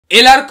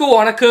எல்லாருக்கும்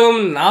வணக்கம்.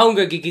 நான்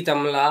உங்க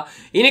Geekytamizha.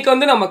 இன்னைக்கு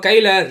வந்து நம்ம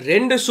கையில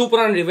ரெண்டு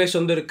சூப்பரான டிவைஸ்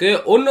வந்து இருக்கு.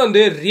 ஒன்னு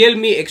வந்து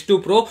Realme X2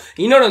 Pro,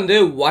 இன்னொரு வந்து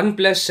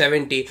OnePlus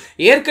 70.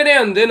 ஏற்கனவே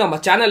வந்து நம்ம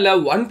சேனல்ல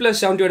OnePlus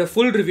 70 ஓட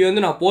ஃபுல் ரிவ்யூ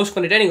வந்து நான் போஸ்ட்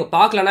பண்ணிட்டேன். நீங்க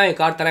பார்க்கலனா என்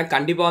கார்டு தரேன்,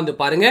 கண்டிப்பா வந்து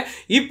பாருங்க.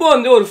 இப்போ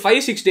வந்து ஒரு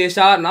 5-6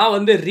 டேஸா நான்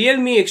வந்து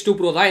Realme X2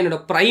 Pro தான் என்னோட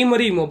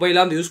பிரைமரி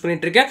மொபைலா வந்து யூஸ்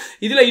பண்ணிட்டு இருக்கேன்.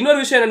 இதுல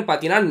இன்னொரு விஷயம் என்னன்னு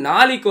பாத்தீங்கன்னா,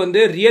 நாளைக்கு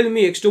வந்து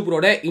Realme X2 Pro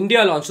ஓட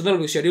இந்தியா லான்ச் வந்து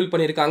நமக்கு ஷெட்யூல்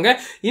பண்ணிருக்காங்க.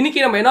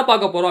 இன்னைக்கு நம்ம என்ன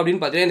பார்க்க போறோம்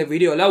அப்படின்னு பாத்தீங்கன்னா, இந்த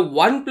வீடியோல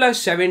OnePlus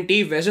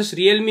 70 versus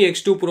Realme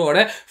X2 Pro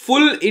ஓட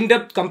full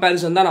in-depth comparison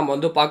தான் நம்ம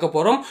வந்து பார்க்க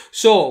போறோம்.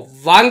 சோ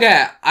வாங்க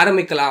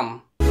ஆரம்பிக்கலாம்.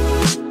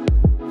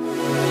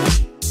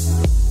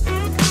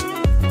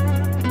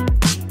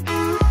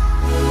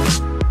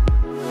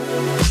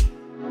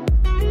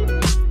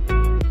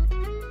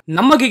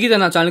 நம்ம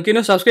Geekytamizha சேனலுக்கு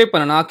இன்னும் சப்ஸ்கிரைப்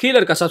பண்ணனா கீழ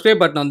இருக்க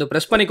சப்ஸ்கிரைப் பட்டனை வந்து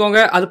பிரஸ் பண்ணிக்கோங்க.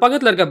 அது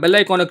பக்கத்துல இருக்க பெல்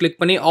ஐகானை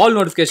கிளிக் பண்ணி ஆல்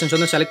நோட்டிஃபிகேஷன்ஸ்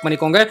வந்து செலக்ட்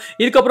பண்ணிக்கோங்க.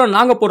 இதுக்கு அப்புறம்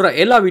நாங்க போடுற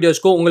எல்லா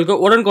வீடியோஸ்க்கும்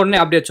உங்களுக்கு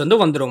உடனுக்குடனே அப்டேட்ஸ்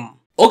வந்து வந்துரும்.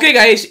 ஓகே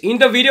கைஸ்,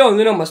 இந்த வீடியோ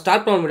வந்து நம்ம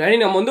ஸ்டார்ட் பண்ண முன்னாடி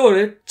நம்ம வந்து ஒரு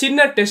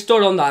சின்ன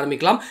டெஸ்ட்டோட வந்து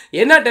ஆரம்பிக்கலாம்.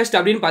 என்ன டெஸ்ட்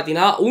அப்படின்னு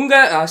பார்த்தீங்கன்னா,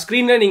 உங்கள்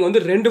ஸ்க்ரீனில் நீங்கள்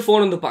வந்து ரெண்டு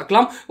ஃபோன் வந்து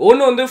பார்க்கலாம்.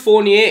 ஒன்று வந்து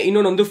ஃபோன் ஏ,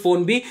 இன்னொன்று வந்து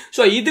ஃபோன் பி.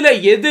 ஸோ இதில்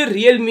எது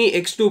Realme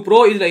X2 Pro,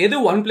 இதில் எது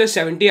OnePlus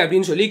 70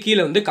 அப்படின்னு சொல்லி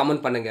கீழே வந்து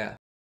கமெண்ட் பண்ணுங்க.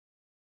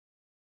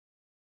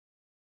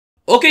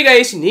 ஓகே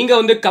கைஸ், நீங்க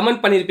வந்து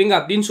கமெண்ட் பண்ணிருப்பீங்க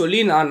அப்படின்னு சொல்லி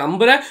நான்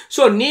நம்புறேன்.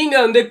 ஸோ நீங்க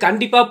வந்து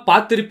கண்டிப்பா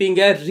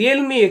பார்த்துருப்பீங்க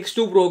Realme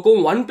X2 Proக்கும்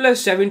OnePlus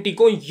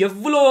 70க்கும்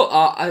எவ்வளோ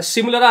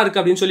சிமிலரா இருக்கு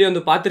அப்படின்னு சொல்லி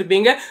வந்து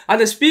பார்த்துருப்பீங்க.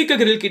 அந்த ஸ்பீக்கர்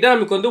கிரில் கிட்ட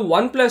நமக்கு வந்து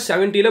OnePlus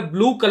 70ல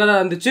ப்ளூ கலரா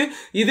இருந்துச்சு,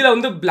 இதுல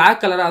வந்து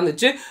பிளாக் கலரா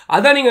இருந்துச்சு.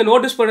 அதான் நீங்க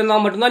நோட்டீஸ் பண்ணிருந்தா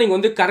மட்டும்தான் நீங்க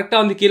வந்து கரெக்டா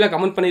வந்து கீழே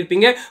கமெண்ட்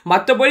பண்ணிருப்பீங்க.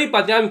 மற்றபடி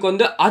பார்த்தீங்கன்னா நமக்கு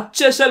வந்து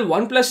HSL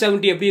OnePlus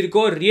 70 எப்படி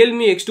இருக்கோ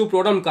Realme X2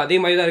 Pro நமக்கு அதே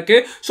மாதிரி தான் இருக்கு.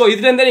 ஸோ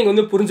இதுல இருந்தே நீங்க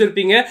வந்து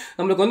புரிஞ்சிருப்பீங்க,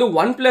 நம்மளுக்கு வந்து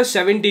OnePlus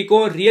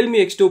 70க்கும் Realme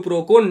X2 Pro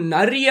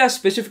நிறைய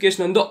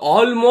ஸ்பெசிஃபிகேஷன் வந்து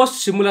ஆல்மோஸ்ட்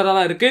சிமிலரா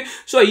தான் இருக்கு.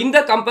 சோ இந்த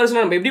கம்பேரிசன்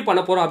நம்ம எப்படி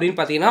பண்ண போறோம் அப்படின்னு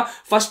பாத்தீங்கன்னா,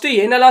 ஃபர்ஸ்ட்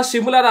என்னெல்லாம்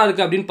சிமிலரா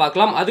இருக்கு அப்படின்னு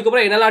பார்க்கலாம்,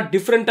 அதுக்கப்புறம் என்னெல்லாம்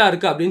டிஃபரெண்டா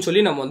இருக்கு அப்படின்னு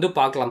சொல்லி நம்ம வந்து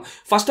பார்க்கலாம்.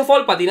 ஃபர்ஸ்ட் ஆஃப்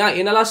ஆல் பாத்தீங்கன்னா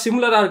என்னெல்லாம்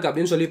சிமிலரா இருக்கு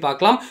அப்படின்னு சொல்லி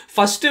பார்க்கலாம்.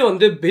 ஃபர்ஸ்ட்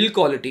வந்து பில்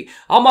குவாலிட்டி.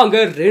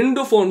 ஆமாங்க,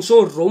 ரெண்டு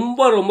போன்ஸும்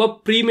ரொம்ப ரொம்ப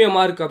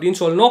பிரீமியமா இருக்கு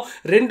அப்படின்னு சொல்லணும்.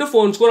 ரெண்டு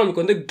போன்ஸ்க்கும்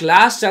நமக்கு வந்து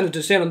கிளாஸ் சேனல்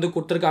டிசைன் வந்து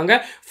கொடுத்திருக்காங்க.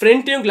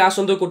 ஃப்ரண்ட்லயும்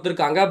கிளாஸ் வந்து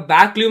கொடுத்திருக்காங்க,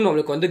 பேக்லயும்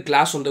நமக்கு வந்து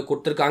கிளாஸ் வந்து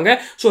கொடுத்திருக்காங்க.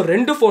 சோ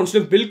ரெண்டு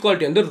போன்ஸ்லயும் பில்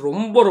குவாலிட்டி வந்து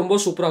ரொம்ப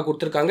ரொம்ப சூப்பரா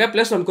கொடுத்திருக்காங்க.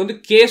 பிளஸ் நமக்கு வந்து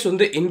கேஸ்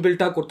வந்து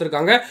இன்பில்ட்டா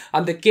கொடுத்திருக்காங்க.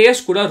 அந்த கேஸ்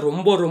கூட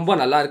ரொம்ப ரொம்ப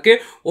நல்லா இருக்கு.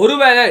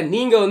 ஒருவேளை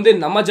நீங்க வந்து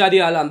நம்ம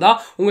ஜாதியால இருந்தா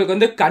உங்களுக்கு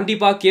வந்து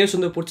கண்டிப்பா கேஸ்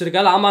வந்து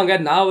பிடிச்சிருக்காது. ஆமாங்க,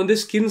 நான் வந்து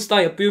ஸ்கின்ஸ்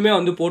தான் எப்பயுமே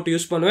வந்து போட்டு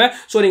யூஸ் பண்ணுவேன்.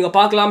 ஸோ நீங்க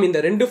பார்க்கலாம்,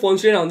 இந்த ரெண்டு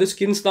போன்ஸ்லயும் நான் வந்து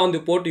ஸ்கின்ஸ் தான்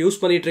வந்து போட்டு யூஸ்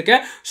பண்ணிட்டு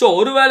இருக்கேன். ஸோ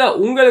ஒருவேளை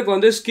உங்களுக்கு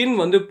வந்து ஸ்கின்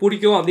வந்து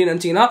பிடிக்கும் அப்படின்னு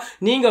நினைச்சீங்கன்னா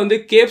நீங்க வந்து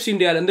கேப்ஸ்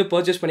இந்தியால இருந்து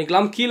பர்ச்சேஸ்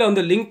பண்ணிக்கலாம். கீழே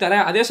வந்து லிங்க்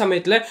தரேன். அதே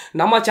சமயத்தில்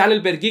நம்ம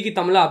சேனல் பேர்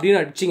Geekytamizha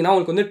அப்படின்னு அடிச்சீங்கன்னா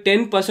உங்களுக்கு வந்து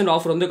 10%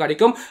 ஆஃபர் வந்து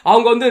கிடைக்கும்.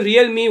 அவங்க வந்து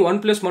Realme,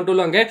 OnePlus மட்டும்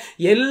இல்லங்க,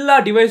 எல்லா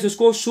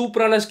டிவைசஸ்க்கும்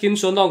சூப்பரான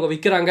ஸ்கின்ஸ் வந்து அவங்க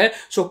விற்கிறாங்க.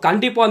 ஸோ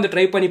கண்டிப்பாக வந்து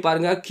ட்ரை பண்ணி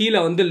பாருங்க. கீழே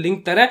வந்து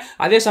லிங்க் தரேன்.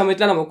 அதே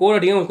சமயத்தில் நம்ம கோட்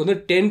அடிங்க, உங்களுக்கு வந்து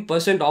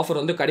 10% ஆஃபர்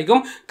வந்து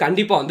கிடைக்கும்.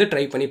 கண்டிப்பாக வந்து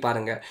ட்ரை பண்ணி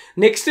பாருங்க.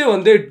 நெக்ஸ்ட்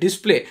வந்து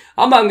டிஸ்பிளே.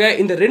 ஆமாங்க,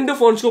 இந்த ரெண்டு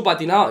ஃபோன்ஸ்க்கும்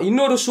பார்த்தீங்கன்னா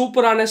இன்னொரு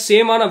சூப்பரான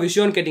சேமான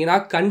விஷயம்னு கேட்டிங்கன்னா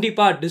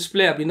கண்டிப்பாக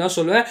டிஸ்பிளே அப்படின்னு தான்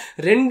சொல்லுவேன்.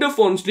 ரெண்டு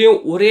ஃபோன்ஸ்லையும்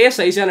ஒரே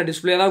சைஸான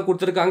டிஸ்பிளே தான்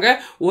கொடுத்துருக்காங்க,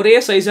 ஒரே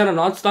சைஸான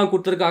நாட்ஸ் தான்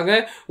கொடுத்துருக்காங்க,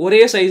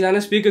 ஒரே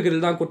சைஸான ஸ்பீக்கர்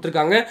கிரில் தான்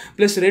கொடுத்துருக்காங்க.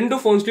 ப்ளஸ் ரெண்டு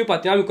ஃபோன்ஸ்லையும்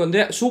பார்த்தீங்கன்னா நமக்கு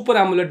வந்து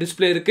சூப்பர் AMOLED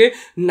டிஸ்பிளே இருக்கு,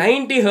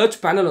 90 Hz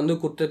பேனல் வந்து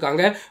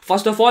கொடுத்துருக்காங்க.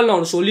 ஃபர்ஸ்ட் ஆஃப் ஆல்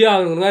நான் சொல்லி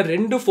ஆகணுங்க,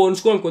 ரெண்டு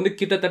ஃபோன்ஸ்க்கும் நமக்கு வந்து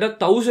கிட்டத்தட்ட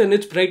 1000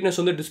 nits பிரைட்னஸ்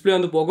வந்து டிஸ்பிளே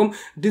வந்து போகும்.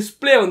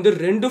 டிஸ்பிளே வந்து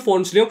ரெண்டு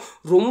ஃபோன்ஸ்லையும்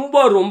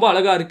ரொம்ப ரொம்ப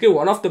அழகா இருக்கு.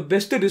 One of the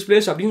best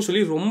displays அப்படின்னு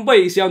சொல்லி ரொம்ப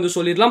ஈஸியாக வந்து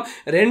சொல்லிடலாம்.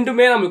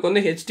 ரெண்டுமே நமக்கு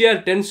வந்து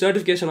HDR10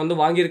 சர்டிஃபிகேஷன் வந்து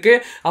வாங்கியிருக்கு.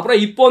 அப்புறம்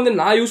இப்போ வந்து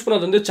நான் யூஸ்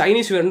பண்ணது வந்து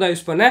சைனீஸ் வேரியன்ட் தான்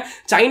யூஸ் பண்ணேன்.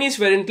 சைனீஸ்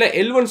வேரியன்ட்ல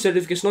L1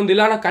 சர்டிஃபிகேஷன் வந்து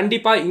இல்லைனா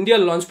கண்டிப்பா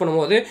இந்தியாவில் லான்ச்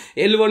பண்ணும்போது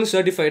L1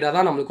 சர்டிஃபைடாக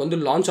தான் நம்மளுக்கு வந்து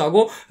லான்ச்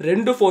ஆகும்.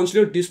 ரெண்டு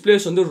ஃபோன்ஸ்லையும்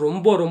டிஸ்பிளேஸ் வந்து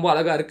ரொம்ப ரொம்ப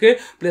அழகா இருக்கு.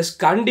 பிளஸ்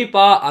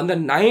கண்டிப்பா அந்த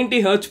 90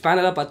 Hz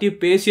பேனலை பத்தி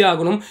பேசி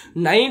ஆகணும்.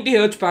 90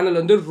 Hz பேனல்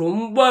வந்து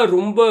ரொம்ப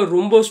ரொம்ப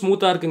ரொம்ப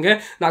ஸ்மூத்தா இருக்குங்க.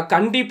 நான்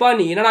கண்டிப்பா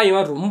நீ என்னடா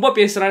இவன் ரொம்ப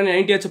பேசுறானே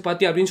 90 Hz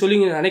பத்தி அப்படின்னு சொல்லி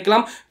நீங்க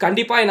நினைக்கலாம்.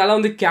 கண்டிப்பா என்னால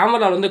வந்து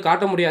கேமரால வந்து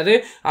காட்ட முடியாது,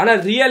 ஆனா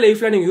ரியல்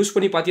லைஃப்ல நீங்க யூஸ்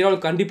பண்ணி பார்த்தீங்கன்னா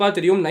உங்களுக்கு கண்டிப்பா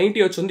தெரியும்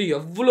 90 Hz வந்து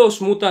எவ்வளவு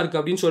ஸ்மூத்தா இருக்கு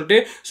அப்படின்னு சொல்லிட்டு.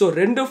 ஸோ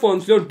ரெண்டு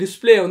ஃபோன்ஸ்லயும்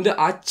டிஸ்பிளே வந்து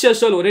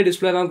HSL ஒரே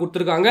டிஸ்பிளே தான்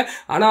கொடுத்துருக்காங்க,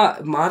 ஆனா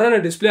மரண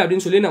டிஸ்பிளே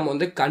அப்படின்னு சொல்லி நம்ம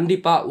வந்து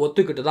கண்டிப்பா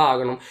ஒத்துக்கிட்டு தான்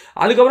ஆகணும்.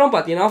 அதுக்கப்புறம்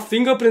பார்த்தீங்கன்னா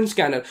ஃபிங்கர் பிரிண்ட்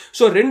ஸ்கேனர்.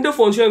 ஸோ ரெண்டு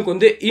ஃபோன்ஸ்லயும்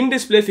வந்து in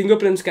display finger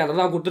print scanner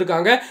தான்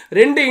கொடுத்துருக்காங்க.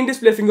 ரெண்டு இன்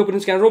டிஸ்பிளே ஃபிங்கர்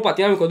பிரிண்ட் ஸ்கேனரும்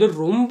பார்த்தீங்கன்னா வந்து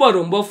ரொம்ப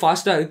ரொம்ப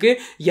ஃபாஸ்ட்டாக இருக்குது,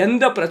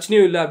 எந்த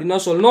பிரச்சனையும் இல்லை அப்படின்னு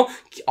தான் சொல்லணும்.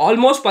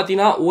 ஆல்மோஸ்ட்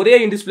பார்த்தீங்கன்னா ஒரே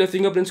in display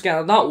finger print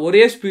scanner தான்,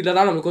 ஒரே ஸ்பீடில்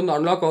தான் நமக்கு வந்து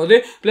அன்லாக் ஆகுது.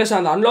 ப்ளஸ்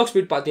அந்த அன்லாக்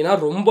ஸ்பீட் பார்த்தீங்கன்னா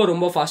ரொம்ப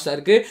ரொம்ப ஃபாஸ்ட்டாக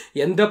இருக்குது,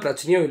 எந்த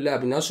பிரச்சனையும் இல்லை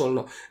அப்படின்னு தான்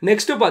சொல்லணும்.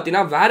 நெக்ஸ்ட்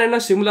பார்த்தீங்கன்னா வேற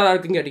என்ன சிமிலராக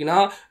இருக்குன்னு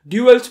கேட்டிங்கன்னா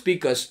டியூவல்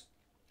ஸ்பீக்கர்ஸ்.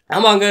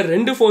 ஆமாங்க,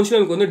 ரெண்டு ஃபோன்ஸ்லயும்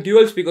நமக்கு வந்து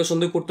டியூவல் ஸ்பீக்கர்ஸ்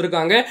வந்து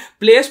கொடுத்துருக்காங்க.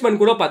 பிளேஸ்மெண்ட்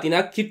கூட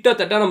பார்த்தீங்கன்னா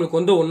கிட்டத்தட்ட நம்மளுக்கு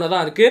வந்து ஒன்றா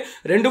தான் இருக்கு.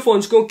 ரெண்டு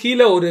ஃபோன்ஸ்க்கும்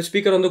கீழே ஒரு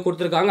ஸ்பீக்கர் வந்து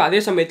கொடுத்துருக்காங்க. அதே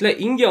சமயத்தில்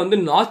இங்கே வந்து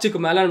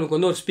நாச்சுக்கு மேலே நமக்கு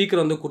வந்து ஒரு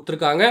ஸ்பீக்கர் வந்து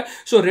கொடுத்துருக்காங்க.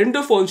 ஸோ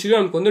ரெண்டு ஃபோன்ஸ்லயும்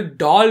நமக்கு வந்து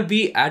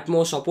டால்பி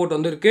அட்மோஸ் சப்போர்ட்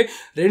வந்து இருக்கு.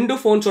 ரெண்டு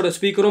ஃபோன்ஸோட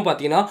ஸ்பீக்கரும்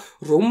பார்த்தீங்கன்னா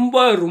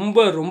ரொம்ப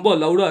ரொம்ப ரொம்ப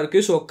லவுடாக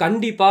இருக்கு. ஸோ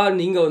கண்டிப்பாக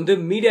நீங்கள் வந்து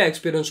மீடியா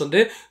எக்ஸ்பீரியன்ஸ்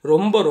வந்து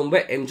ரொம்ப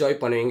ரொம்ப என்ஜாய்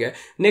பண்ணுவீங்க.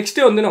 நெக்ஸ்ட்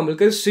வந்து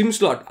நம்மளுக்கு சிம்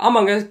ஸ்லாட்.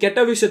 ஆமாங்க, கெட்ட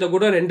விஷயத்தை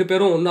கூட ரெண்டு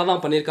பேரும் ஒன்றா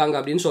தான் பண்ணியிருக்காங்க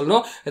அப்படின்னு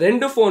சொல்லணும்.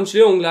 ரெண்டு ஃபோன்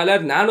உங்களால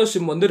நானோ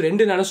சிம் வந்து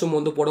 2 நானோ சிம்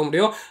வந்து போட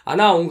முடியும்.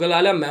 ஆனா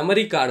உங்களால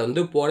மெமரி கார்டு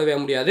வந்து போடவே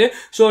முடியாது.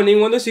 சோ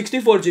நீங்க வந்து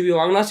 64 GB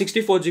வாங்கினா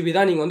 64 GB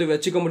தான் நீங்க வந்து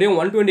வச்சுக்க முடியும்.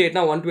 128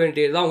 னா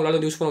 128 தான்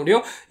உங்களால யூஸ் பண்ண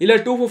முடியும். இல்ல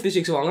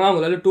 256 வாங்கினா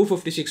உங்களால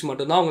 256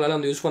 மட்டும் தான் உங்களால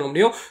வந்து யூஸ் பண்ண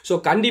முடியும். சோ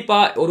கண்டிப்பா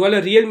ஒருவேளை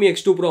Realme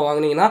X2 Pro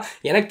வாங்குனீங்கன்னா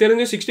எனக்கு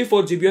தெரிஞ்சு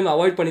 64 GB வந்து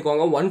அவாய்ட்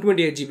பண்ணிக்கோங்க,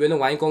 128 GB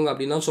வந்து வாங்கிக்கோங்க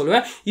அப்படின்னு தான்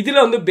சொல்லுவேன்.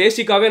 இதுல வந்து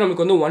பேசிக்காவே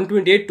நமக்கு வந்து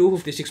 128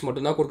 256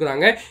 மட்டும் தான்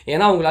கொடுக்குறாங்க.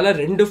 ஏன்னா உங்களால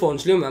ரெண்டு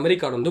ஃபோன்ஸ்லயும் மெமரி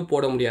கார்டு வந்து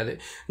போட முடியாது.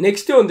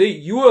 நெக்ஸ்ட் வந்து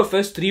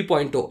UFS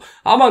 3.0.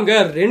 ஆமாங்க,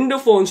 ரெண்டு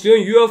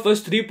ஃபோன்ஸ்லயும் UFS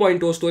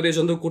 3.0 ஸ்டோரேஜ்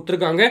வந்து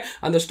கொடுத்துருக்காங்க.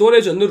 அந்த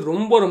ஸ்டோரேஜ் வந்து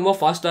ரொம்ப ரொம்ப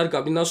ஃபாஸ்டா இருக்கு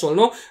அப்படின்னு தான்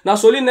சொல்லணும். நான்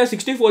சொல்லியிருந்தேன்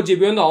 64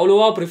 GB வந்து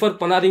அவ்வளோவா ப்ரிஃபர்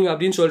பண்ணாதீங்க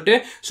அப்படின்னு சொல்லிட்டு.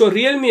 ஸோ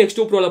Realme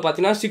X2 Pro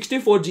பார்த்தீங்கன்னா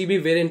 64 GB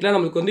வேரியன்ட்ல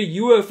நமக்கு வந்து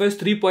UFS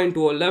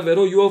 3.0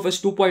 வெறும் UFS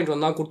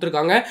 2.1 தான்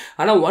கொடுத்துருக்காங்க.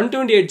 ஆனால்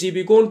 128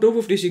 GB-க்கும்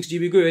 256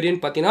 GB-க்கும்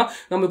வேரியன்ட் பார்த்தீங்கன்னா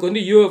நமக்கு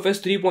வந்து UFS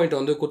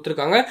 3.0 வந்து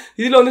கொடுத்துருக்காங்க.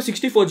 இதில் வந்து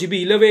 64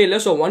 GB இல்லவே இல்லை.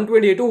 ஸோ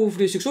 128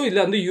 256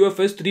 இதில் வந்து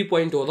UFS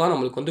 3.0 தான்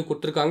நம்மளுக்கு வந்து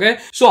கொடுத்துருக்காங்க.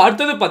 ஸோ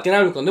அடுத்தது பார்த்தீங்கன்னா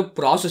வந்து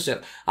ப்ராசஸர்.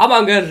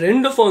 ஆமாங்க,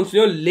 ரெண்டு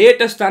ஃபோன்ஸ்லயும்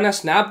லேட்டஸ்டான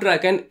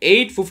Snapdragon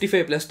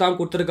 855+ தான்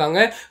கொடுத்துருக்காங்க.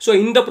 ஸோ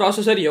இந்த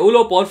ப்ராசஸர்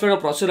எவ்வளோ பவர்ஃபுல்லான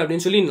ப்ராசஸர்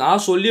அப்படின்னு சொல்லி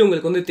நான் சொல்லி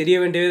உங்களுக்கு வந்து தெரிய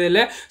வேண்டியது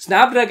இல்லை.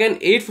 Snapdragon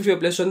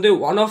 855+ வந்து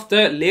one of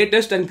the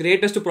latest and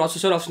greatest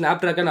processor of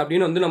Snapdragon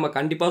அப்படின்னு வந்து நம்ம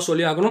கண்டிப்பாக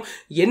சொல்லி ஆகணும்.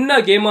 என்ன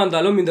கேமாக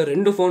இருந்தாலும் இந்த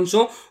ரெண்டு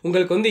ஃபோன்ஸும்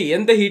உங்களுக்கு வந்து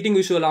எந்த ஹீட்டிங்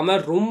இஷ்யூ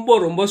இல்லாமல் ரொம்ப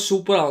ரொம்ப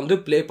சூப்பராக வந்து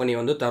ப்ளே பண்ணி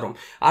வந்து தரும்.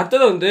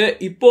 அடுத்தது வந்து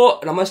இப்போ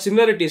நம்ம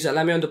சிமிலாரிட்டிஸ்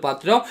எல்லாமே வந்து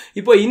பார்த்துட்டோம்.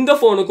 இப்போ இந்த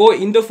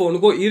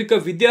ஃபோனுக்கும் இருக்க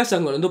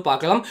வித்தியாசங்கள் வந்து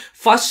பார்க்கலாம்.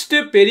 ஃபர்ஸ்ட்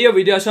பெரிய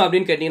வித்தியாசம்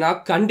அப்படின்னு கேட்டீங்கன்னா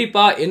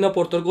கண்டிப்பா என்ன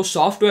பொறுத்தவரைக்கும்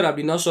சாஃப்ட்வேர்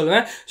அப்படின்னு தான்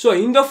சொல்லுவேன். ஸோ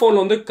இந்த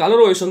ஃபோன்ல வந்து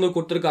கலர் OS வந்து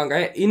கொடுத்துருக்காங்க.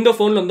 இந்த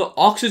ஃபோன்ல வந்து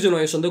ஆக்சிஜன்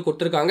OS வந்து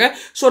கொடுத்துருக்காங்க.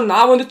 ஸோ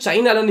நான் வந்து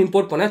சைனால இருந்து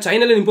இம்போர்ட் பண்ணேன்.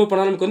 சைனால இம்போர்ட்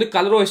பண்ணா நமக்கு வந்து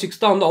கலர் OS 6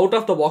 தான் வந்து அவுட்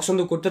ஆஃப் த பாக்ஸ்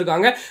வந்து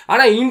கொடுத்துருக்காங்க.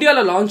 ஆனா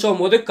இந்தியாவில் லான்ச்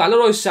ஆகும்போது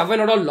கலர் OS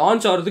 7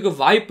 லான்ச் ஆகிறதுக்கு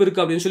வாய்ப்பு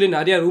இருக்கு அப்படின்னு சொல்லி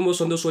நிறைய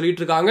ரூமர்ஸ் வந்து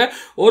சொல்லிட்டு இருக்காங்க.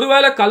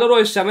 ஒருவேளை கலர்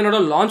OS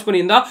 7 லான்ச்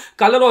பண்ணியிருந்தா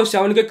கலர் OS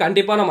 7க்கு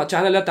கண்டிப்பா நம்ம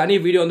சேனல்ல தனி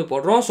வீடியோ வந்து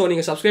போடுறோம். ஸோ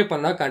நீங்க சப்ஸ்கிரைப்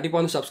பண்ணா கண்டிப்பா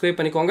வந்து சப்ஸ்கிரைப்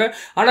பண்ணிக்கோங்க.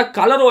 ஆனா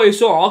கலர்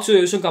OS-ம்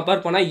ஆக்சிஜன்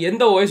கம்பேர் பண்ணா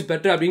எந்த OS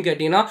பெட்டர் அப்படின்னு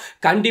கேட்டீங்கன்னா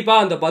கண்டிப்பா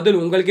அந்த பதில்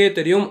உங்களுக்கே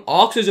தெரியும்.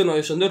 ஆக்சிஜன்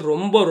OS வந்து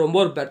ரொம்ப ரொம்ப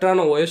ஒரு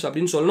பெட்டரான OS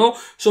அப்படின்னு சொல்லணும்.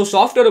 ஸோ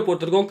சாஃப்ட்வேரை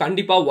பொறுத்தவரைக்கும்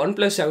கண்டிப்பா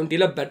OnePlus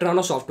 70ல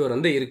பெட்டரான சாஃப்ட்வேர்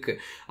வந்து இருக்கு.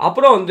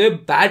 அப்புறம் வந்து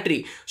பேட்டரி.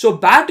 ஸோ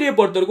பேட்டரியை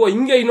பொறுத்தவரைக்கும்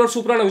இங்க இன்னொரு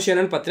சூப்பரான விஷயம்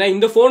என்னன்னு பார்த்தீங்கன்னா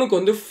இந்த ஃபோனுக்கு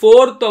வந்து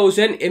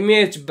 4000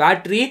 mAh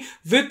battery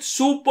with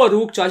super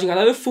root charging,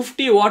 அதாவது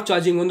 50 வாட்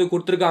சார்ஜிங் வந்து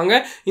கொடுத்துருக்காங்க.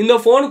 இந்த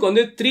ஃபோனுக்கு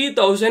வந்து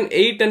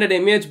 3800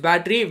 mAh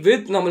பேட்டரி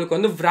வித் நம்மளுக்கு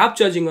வந்து விராப்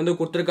சார்ஜிங் வந்து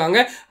கொடுத்துருக்காங்க.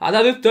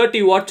 அதாவது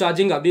 30 வாட்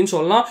சார்ஜிங் அப்படின்னு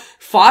சொல்லலாம்.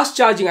 ஃபாஸ்ட்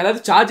சார்ஜிங்,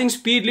 அதாவது சார்ஜிங்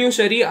ஸ்பீட்லயும்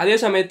சரி, அதே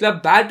சமயத்தில்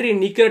பேட்டரி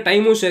நிற்கிற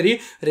டைமும் சரி,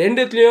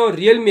 ரெண்டுத்துலயும்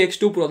Realme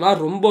X2 Pro தான்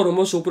ரொம்ப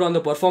ரொம்ப சூப்பராக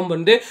வந்து பெர்ஃபார்ம்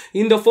பண்ணுது.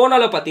 இந்த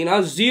ஃபோனால பார்த்தீங்கன்னா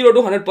 0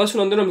 to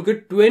 100% வந்து நமக்கு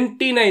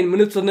 29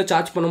 மினிட்ஸ் வந்து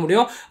சார்ஜ் பண்ண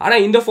முடியும்.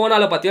 ஆனால் இந்த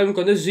ஃபோனால பார்த்தீங்கன்னா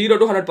நமக்கு வந்து 0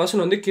 to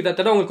 100% வந்து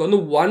கிட்டத்தட்ட உங்களுக்கு வந்து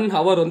 1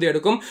 hour வந்து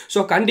எடுக்கும். ஸோ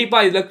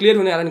கண்டிப்பாக இதில் கிளியர்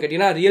வந்து யாருன்னு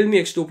கேட்டீங்கன்னா Realme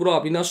X2 Pro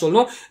அப்படின்னு தான்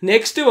சொல்லணும்.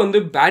 நெக்ஸ்ட்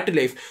வந்து பேட்டரி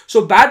லைஃப். ஸோ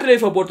பேட்டரி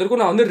லைஃபை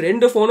பொறுத்தவரைக்கும் நான் வந்து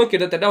ரெண்டு ஃபோனும்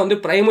கிட்டத்தட்ட வந்து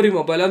பிரைமரி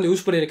மொபைலாக வந்து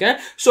யூஸ் பண்ணியிருக்கேன்.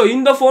 ஸோ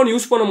இந்த ஃபோன்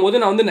யூஸ் பண்ணும்போது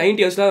நான் வந்து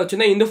 90 Hz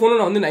வச்சிருந்தேன். இந்த ஃபோனை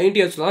நான் வந்து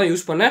 90 Hz தான்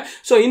யூஸ் பண்ணேன்.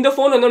 ஸோ இந்த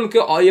ஃபோன் வந்து நமக்கு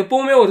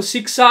எப்பவுமே ஒரு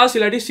 6 hours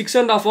இல்லாட்டி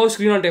 6.5 hours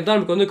ஸ்க்ரீன் ஆன் டைம் தான்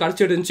நமக்கு வந்து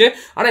கிடைச்சிட்டு இருந்துச்சு.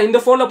 ஆனால் இந்த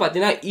ஃபோனில்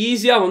பார்த்தீங்கன்னா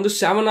ஈஸியாக வந்து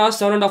 7 hours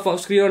 7.5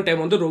 hours screen on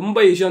time வந்து ரொம்ப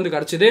ஈஸியாக வந்து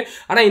கிடைச்சிது.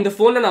 ஆனால் இந்த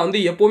ஃபோனில் நான்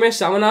வந்து எப்பவுமே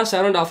 7 hours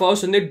 7.5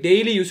 hours வந்து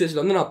டெய்லி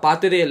யூசேஜில் வந்து நான்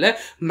பார்த்ததே இல்லை.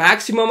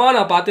 மேக்ஸிமமாக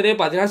நான் பார்த்ததே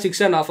பார்த்தீங்கன்னா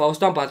 6.5 hours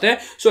தான் பார்த்தேன்.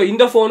 ஸோ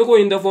இந்த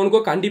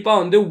ஃபோனுக்கும் கண்டிப்பாக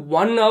வந்து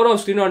 1 hour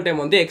off screen on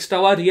time வந்து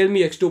எக்ஸ்ட்ராவாக Realme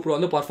X2 Pro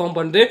வந்து பர்ஃபார்ம்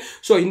பண்ணுது.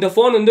 ஸோ இந்த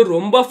ஃபோன் வந்து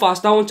ரொம்ப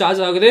ஃபாஸ்ட்டாகவும்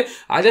சார்ஜ் ஆகுது.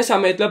 அதே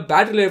சமயத்தில்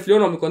பேட்டரி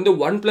லைஃப்லையும் நமக்கு வந்து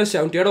OnePlus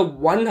 70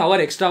 1 hour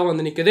எக்ஸ்ட்ராவாக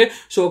வந்து நிற்குது.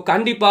 ஸோ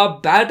கண்டிப்பாக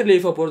பேட்டரி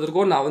லைஃபை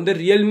பொறுத்தவரைக்கும் நான் வந்து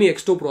Realme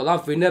X2 Pro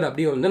தான் வின்னர்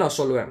அப்படின்னு வந்து நான்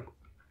சொல்லுவேன்.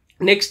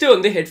 நெக்ஸ்ட்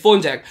வந்து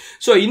ஹெட்ஃபோன் ஜாக்.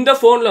 ஸோ இந்த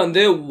ஃபோனில்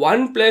வந்து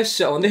OnePlus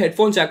வந்து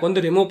ஹெட்ஃபோன் ஜாக்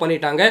வந்து ரிமூவ்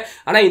பண்ணிட்டாங்க.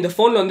 ஆனால் இந்த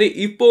ஃபோனில் வந்து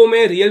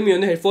இப்போவுமே Realme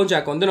வந்து ஹெட்ஃபோன்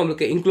ஜாக் வந்து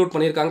நம்மளுக்கு இன்க்ளூட்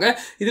பண்ணியிருக்காங்க.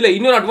 இதில்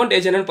இன்னொரு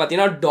அட்வான்டேஜ் என்னன்னு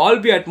பார்த்தீங்கன்னா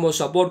டால்பி அட்மோஸ்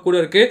சப்போர்ட் கூட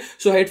இருக்குது.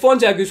 ஸோ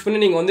ஹெட்ஃபோன் ஜாக் யூஸ்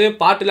பண்ணி நீங்கள் வந்து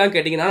பாட்டுலாம்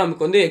கேட்டிங்கன்னா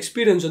நமக்கு வந்து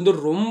எக்ஸ்பீரியன்ஸ் வந்து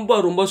ரொம்ப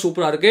ரொம்ப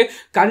சூப்பராக இருக்குது.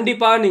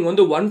 கண்டிப்பாக நீங்கள்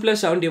வந்து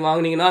OnePlus 70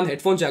 வாங்கினீங்கன்னா அந்த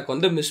ஹெட்ஃபோன் ஜாக்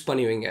வந்து மிஸ்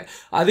பண்ணுவீங்க.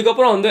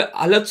 அதுக்கப்புறம் வந்து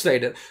அலர்ட்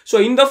ஸ்லைடர்.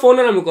 ஸோ இந்த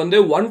ஃபோனில் நமக்கு வந்து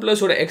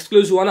OnePlus-ஓட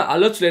எக்ஸ்க்ளூசிவான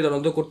அலர்ட் ஸ்லைடர்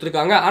வந்து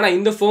கொடுத்துருக்காங்க. ஆனால்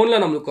இந்த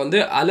ஃபோனில் நம்மளுக்கு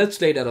வந்து அலர்ட்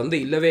ஸ்லைடர் வந்து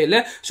வந்து இல்லவே இல்லை.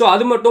 ஸோ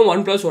அது மட்டும்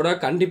ஒன் பிளஸோட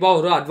கண்டிப்பாக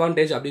ஒரு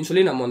அட்வான்டேஜ் அப்படின்னு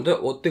சொல்லி நம்ம வந்து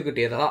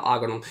ஒத்துக்கிட்டே தான்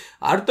ஆகணும்.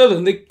 அடுத்தது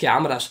வந்து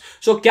கேமராஸ்.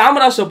 ஸோ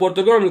கேமராஸை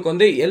பொறுத்தவரைக்கும் நம்மளுக்கு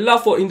வந்து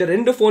இந்த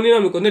ரெண்டு ஃபோன்லையும்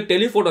நமக்கு வந்து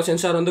டெலிஃபோட்டோ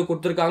சென்சார் வந்து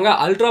கொடுத்துருக்காங்க,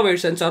 அல்ட்ரா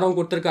வைட் சென்சாரும்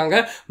கொடுத்துருக்காங்க,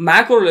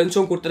 மேக்ரோ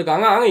லென்ஸும்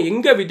கொடுத்துருக்காங்க. ஆனால்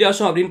எங்கே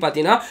வித்தியாசம் அப்படின்னு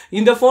பார்த்தீங்கன்னா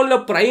இந்த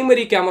ஃபோனில்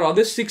பிரைமரி கேமரா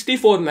வந்து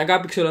 64 மெகா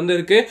பிக்சல் வந்து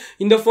இருக்கு.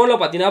 இந்த ஃபோனில்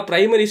பார்த்தீங்கன்னா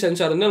பிரைமரி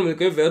சென்சார் வந்து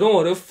நம்மளுக்கு வெறும்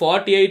ஒரு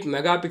 48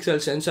 மெகா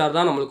பிக்சல் சென்சார்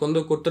தான் நம்மளுக்கு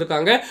வந்து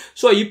கொடுத்துருக்காங்க.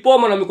 ஸோ இப்போ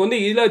நமக்கு வந்து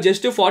இதில்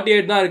ஜஸ்ட்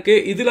 48 தான் இருக்கு,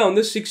 இதில்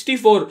வந்து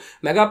 64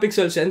 மெகா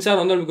பிக்சல் சென்சார்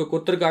வந்து நமக்கு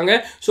கொடுத்துருக்காங்க.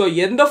 ஸோ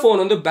எந்த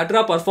ஃபோன் வந்து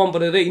பெட்டரா பர்ஃபார்ம்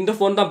பண்ணுது, இந்த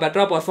ஃபோன் தான்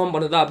பெட்டரா பர்ஃபார்ம்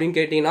பண்ணுதா அப்படின்னு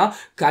கேட்டீங்கன்னா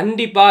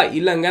கண்டிப்பா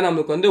இல்லைங்க.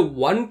 நமக்கு வந்து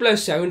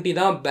OnePlus 70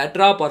 தான்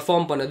பெட்டரா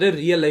பர்ஃபார்ம் பண்ணுது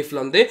ரியல் லைஃப்ல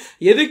வந்து.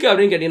 எதுக்கு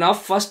அப்படின்னு கேட்டீங்கன்னா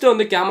ஃபர்ஸ்ட்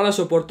வந்து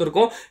கேமராஸை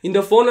பொறுத்திருக்கும் இந்த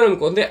ஃபோனில்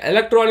நமக்கு வந்து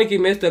எலக்ட்ரானிக்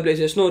இமேஜ்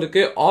ஸ்டெபிலைசேஷனும்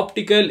இருக்கு,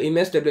 ஆப்டிக்கல்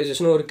இமேஜ்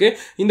ஸ்டெபிலைசேஷனும் இருக்கு.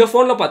 இந்த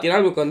ஃபோனில்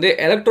பார்த்தீங்கன்னா நமக்கு வந்து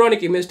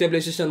எலக்ட்ரானிக் இமேஜ்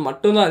ஸ்டெபிலைசேஷன்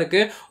மட்டும் தான்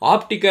இருக்கு,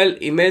 ஆப்டிக்கல்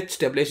இமேஜ்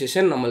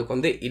ஸ்டெபிலைசேஷன் நம்மளுக்கு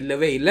வந்து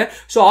இல்லவே இல்லை.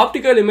 ஸோ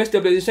ஆப்டிக்கல் இமேஜ்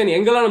ஸ்டெபிலைசேஷன்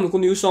எங்கெல்லாம் நமக்கு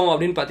வந்து யூஸ் ஆகும்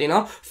அப்படின்னு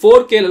பார்த்தீங்கன்னா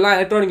 4Kலாம்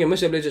எலக்ட்ரானிக்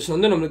இமேஜ் ஸ்டெபிலைசேஷன்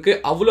வந்து நமக்கு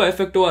அவ்வளோ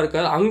எஃபெக்டிவா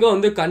இருக்காது. அங்கே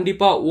வந்து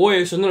கண்டிப்பாக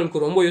OS வந்து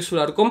நமக்கு ரொம்ப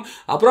யூஸ்ஃபுல்லாக இருக்கும்.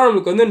 அப்புறம்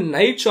நமக்கு வந்து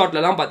நைட்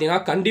ஷாட்லலாம்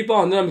பார்த்தீங்கன்னா கண்டிப்பாக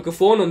வந்து நமக்கு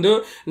ஃபோன் வந்து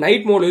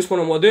நைட் மோட் யூஸ்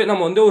பண்ணும்போது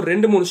நம்ம வந்து ஒரு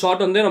 2-3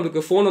 ஷாட் வந்து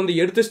நமக்கு ஃபோன் வந்து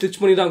எடுத்து ஸ்டிச்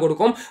பண்ணி தான்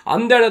கொடுக்கும்.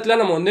 அந்த இடத்துல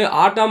நம்ம வந்து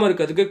ஆட்டாமல்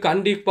இருக்கிறதுக்கு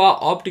கண்டிப்பாக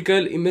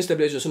ஆப்டிக்கல் இமேஜ்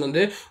ஸ்டெபிலைசேஷன்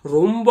வந்து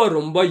ரொம்ப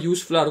ரொம்ப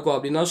யூஸ்ஃபுல்லாக இருக்கும்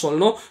அப்படின்னு தான்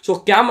சொல்லணும். ஸோ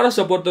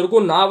கேமராஸை பொறுத்த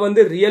வரைக்கும் நான்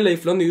வந்து ரியல்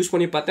லைஃப்ல வந்து யூஸ்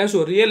பண்ணி பார்த்தேன். ஸோ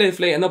ரியல்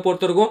லைஃப்ல என்னை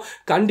பொறுத்த வரைக்கும்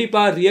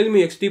கண்டிப்பாக Realme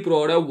X3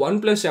 Proவோட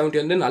OnePlus 70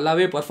 வந்து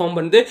நல்லாவே பர்ஃபார்ம்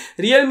பண்ணுது.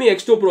 Realme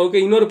X2 Proவுக்கு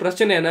இன்னொரு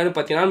பிரச்சனை என்னன்னு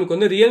பார்த்தீங்கன்னா நமக்கு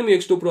வந்து Realme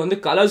X2 Pro வந்து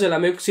கலர்ஸ்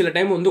எல்லாமே சில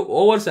டைம் வந்து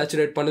ஓவர்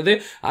சேச்சுரேட் பண்ணுது.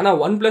 ஆனால்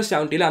OnePlus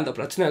 70ல அந்த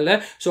பிரச்சனை இல்லை.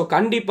 ஸோ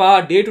கண்டிப்பாக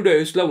டே டு டே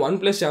யூஸில்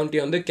OnePlus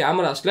 70 வந்து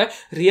கேமராஸில்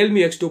Realme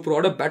X2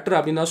 Proவோட பெட்டர்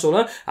அப்படின்னு தான்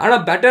சொல்லுவேன்.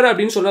 ஆனால் பெட்டர்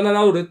அப்படின்னு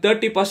சொல்லணும்னா ஒரு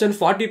 30%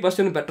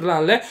 40%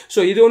 பெட்டர்லாம் இல்லை. ஸோ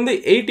இது வந்து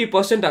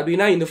 80%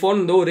 அப்படின்னா இந்த ஃபோன்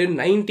வந்து ஒரு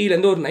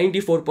 90லேருந்து ஒரு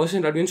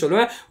 94% அப்படின்னு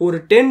சொல்லுவேன். ஒரு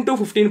 10 to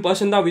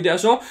 15% தான்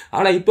வித்தியாசம்.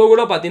 ஆனால் இப்போ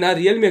கூட பார்த்தீங்கன்னா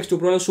Realme X2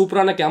 Pro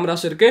சூப்பரான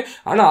கேமராஸ் இருக்கு.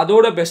 ஆனால்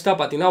அதோட பெஸ்ட்டாக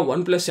பார்த்தீங்கன்னா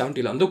OnePlus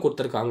 70ல வந்து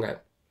கொடுத்துருக்காங்க.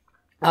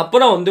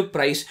 அப்புறம் வந்து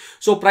ப்ரைஸ்.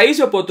 ஸோ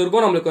ப்ரைஸை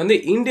பொறுத்திருக்கும் நம்மளுக்கு வந்து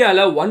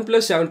இந்தியாவில்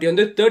OnePlus 70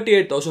 வந்து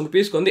 38,000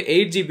 rupeesக்கு வந்து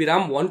 8GB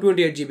RAM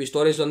 128GB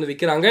ஸ்டோரேஜ் வந்து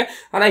விற்கிறாங்க.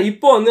 ஆனால்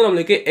இப்போ வந்து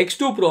நம்மளுக்கு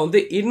X2 Pro வந்து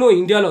இன்னும்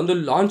இந்தியாவில் வந்து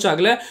லான்ச்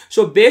ஆகலை.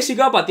 ஸோ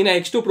பேசிக்காக பார்த்தீங்கன்னா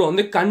X2 Pro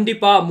வந்து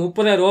கண்டிப்பாக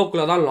 30,000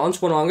 ரூபாய்க்குள்ள தான் லான்ச்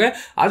பண்ணுவாங்க.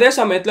 அதே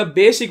சமயத்தில்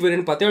பேசிக்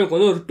வேரியன்ட் பார்த்தீங்கன்னா நமக்கு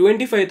வந்து ஒரு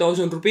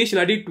 25,000 rupees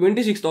இல்லாட்டி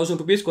 26,000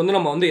 rupeesக்கு வந்து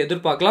நம்ம வந்து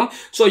எதிர்பார்க்கலாம்.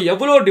 ஸோ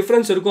எவ்வளோ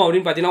டிஃப்ரென்ஸ் இருக்கும்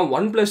அப்படின்னு பார்த்தீங்கன்னா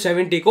OnePlus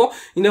 70க்கும்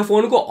இந்த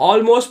ஃபோனுக்கும்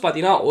ஆல்மோஸ்ட்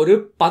பார்த்தீங்கன்னா ஒரு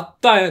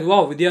 10,000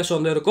 ரூபா வித்தியாசம்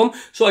வந்து இருக்கும்.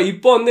 ஸோ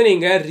இப்போ வந்து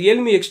நீங்க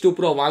Realme X2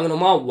 Pro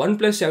வாங்கணுமா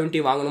OnePlus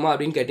 70 வாங்கணுமா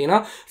அப்படின்னு கேட்டீங்கன்னா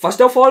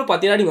ஃபர்ஸ்ட் ஆஃப் ஆல்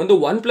பார்த்தீங்கன்னா நீங்க வந்து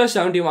OnePlus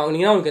 70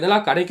 வாங்குனீங்கன்னா உங்களுக்கு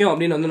என்னெல்லாம் கிடைக்கும்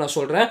அப்படின்னு வந்து நான்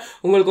சொல்றேன்.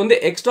 உங்களுக்கு வந்து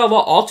எக்ஸ்ட்ராவா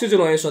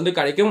ஆக்சிஜன் OS வந்து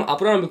கிடைக்கும்,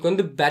 அப்புறம் நமக்கு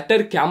வந்து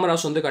பெட்டர்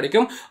கேமராஸ் வந்து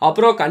கிடைக்கும்,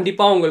 அப்புறம்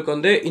கண்டிப்பா உங்களுக்கு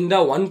வந்து இந்த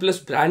OnePlus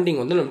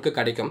பிராண்டிங் வந்து நமக்கு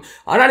கிடைக்கும்.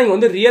 ஆனா நீங்க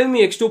வந்து Realme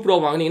X2 Pro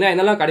வாங்குனீங்கன்னா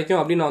என்னெல்லாம் கிடைக்கும்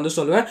அப்படின்னு நான் வந்து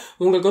சொல்லுவேன்.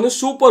 உங்களுக்கு வந்து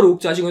சூப்பர்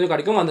ஹூக் சார்ஜிங் வந்து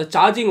கிடைக்கும். அந்த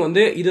சார்ஜிங்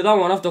வந்து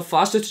இதுதான் one of the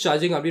fastest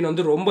charging அப்படின்னு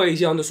வந்து ரொம்ப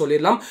ஈஸியா வந்து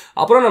சொல்லிடலாம்.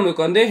 அப்புறம்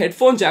நமக்கு வந்து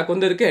ஹெட்ஃபோன் ஜாக்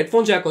வந்து இருக்கு.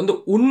 ஹெட்ஃபோன் ஜாக் வந்து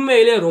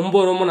உண்மையிலே ரொம்ப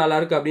ரொம்ப நல்லா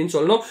இருக்கு அப்படின்னு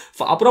சொல்லணும்.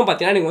 அப்புறம்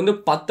பார்த்தீங்கன்னா நீங்க வந்து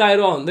 10,000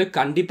 ரூபா வந்து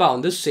கண்டிப்பா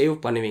வந்து சேவ்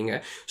பண்ணுவீங்க.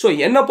 ஸோ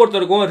என்னை பொறுத்த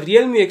வரைக்கும்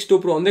Realme X2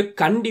 Pro வந்து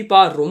கண்டிப்பா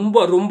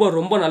ரொம்ப ரொம்ப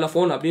ரொம்ப நல்ல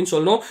ஃபோன் அப்படின்னு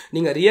சொல்லணும்.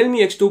 நீங்க Realme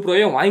X2 Pro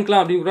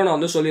வாங்கிக்கலாம் அப்படின்னு கூட நான்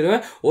வந்து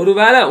சொல்லிடுவேன்.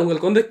 ஒருவேளை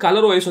உங்களுக்கு வந்து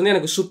கலர் OS வந்து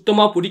எனக்கு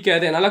சுத்தமா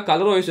பிடிக்காது, என்னால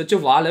கலர் OS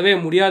வச்சு வாழவே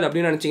முடியாது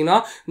அப்படின்னு நினைச்சீங்கன்னா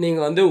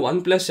நீங்க வந்து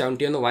OnePlus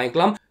 70 வந்து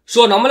வாங்கிக்கலாம்.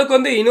 ஸோ நம்மளுக்கு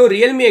வந்து இன்னும்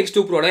Realme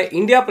X2 Proட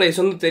இந்தியா பிரைஸ்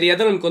வந்து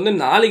தெரியாது. நமக்கு வந்து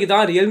நாளைக்கு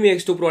தான் Realme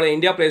X2 Proட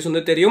இந்தியா பிரைஸ்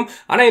வந்து தெரியும்.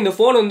 ஆனால் இந்த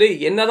ஃபோன் வந்து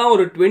என்னதான்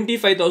ஒரு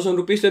 25,000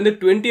 rupeesலேருந்து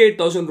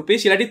 28,000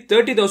 rupees இல்லாட்டி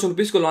 30,000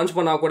 rupeesக்கு லான்ச்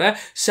பண்ணா கூட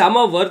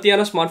செம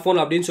வர்த்தியான ஸ்மார்ட் ஃபோன்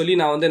அப்படின்னு சொல்லி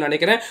நான் வந்து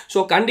நினைக்கிறேன்.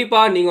 ஸோ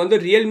கண்டிப்பாக நீங்கள் வந்து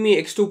Realme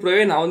X2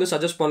 Proவே நான் வந்து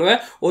சஜஸ்ட் பண்ணுவேன்.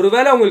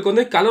 ஒருவேளை உங்களுக்கு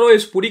வந்து கலர்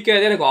OS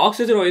பிடிக்காது, எனக்கு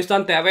ஆக்சிஜன் OS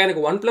தான் தேவை,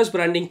 எனக்கு OnePlus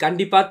பிராண்டிங்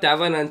கண்டிப்பாக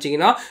தேவைன்னு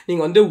நினச்சிங்கன்னா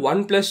நீங்கள் வந்து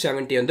OnePlus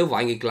 70 வந்து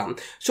வாங்கிக்கலாம்.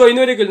 ஸோ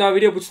இந்த வரைக்கும் நான்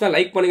வீடியோ பிடிச்சா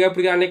லைக் பண்ணுங்க,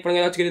 பிடிக்க லைக்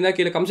பண்ணுங்க, ஏதாச்சும் இருந்தால்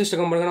கீழே கமெண்ட்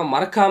செக்ஷன் பண்ணுங்க.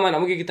 மறக்காம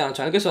நமக்கு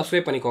சேனலுக்கு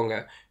சப்ஸ்கிரைப் பண்ணிக்கோங்க.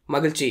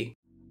 மகிழ்ச்சி.